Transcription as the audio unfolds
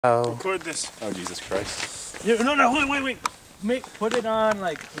Oh. Record this. Oh, Jesus Christ. Yeah, no, wait. Put it on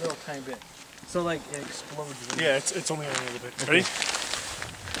like a little tiny bit. So like it explodes. Yeah, it's only on a little bit. Ready?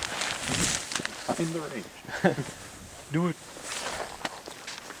 In the range. Do it.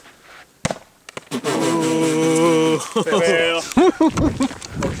 Fail.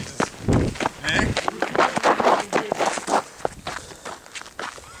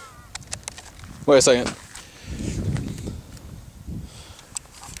 Wait a second.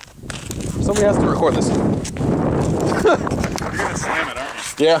 Somebody has to record this. You're gonna slam it,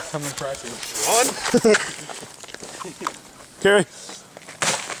 aren't you? Yeah. I'm gonna practice. One. Carry.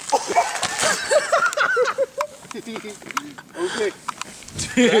 Okay.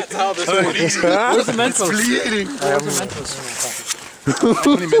 That's how this works. Where's the Mentos? Bleeding. Where's the Mentos?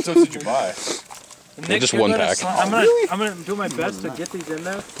 How many Mentos did you buy? Nick, just one pack. I'm gonna do my best to get these in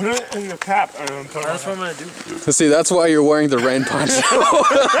there. Put it in the cap. That's That's what I'm gonna do. See, that's why you're wearing the rain poncho.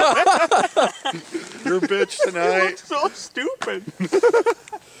 You're a bitch tonight. So stupid.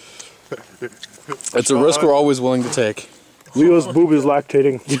 It's a risk we're always willing to take. Leo's boob is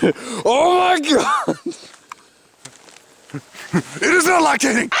lactating. Oh my god! It is not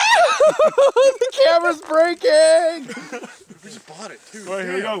lactating! The camera's breaking! We just bought it too. Alright,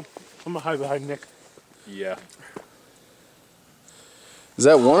 here we go. I'm gonna hide behind Nick. Yeah. Is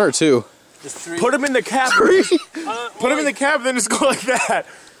that one or two? Just three. Put him in the cap. Three? Put him in the cap, then just go like that.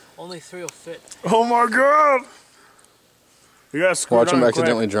 Only 3 will fit. Oh my god! You gotta screw Watch it him on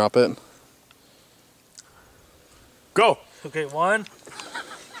accidentally drop it. Go! Okay, 1,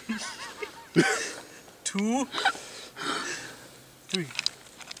 2, 3.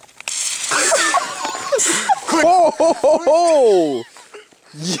 Oh!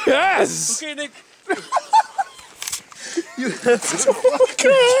 Yes! Okay, Nick. You have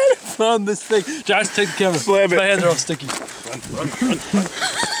to On this thing. Josh, take the camera. Slam it. My hands are all sticky. Run.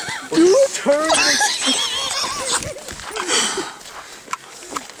 You turn this.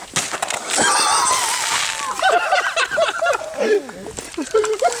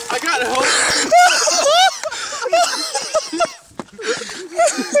 I got it. Hold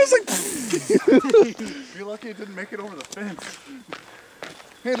You're lucky it didn't make it over the fence.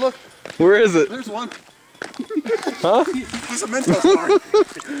 Hey, look, Where is it? there's one. Huh? There's a Mentos bar.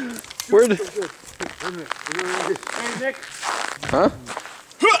 Where did... Hey, Nick. Huh?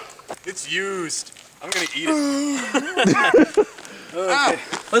 It's used. I'm gonna eat it. Okay.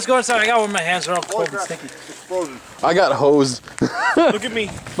 Let's go inside. I got one of my hands are all cold and sticky. It's frozen. I got hosed. Look at me.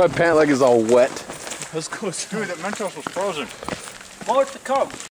 My pant leg is all wet. Let's go. Dude, that Mentos was frozen. More to come.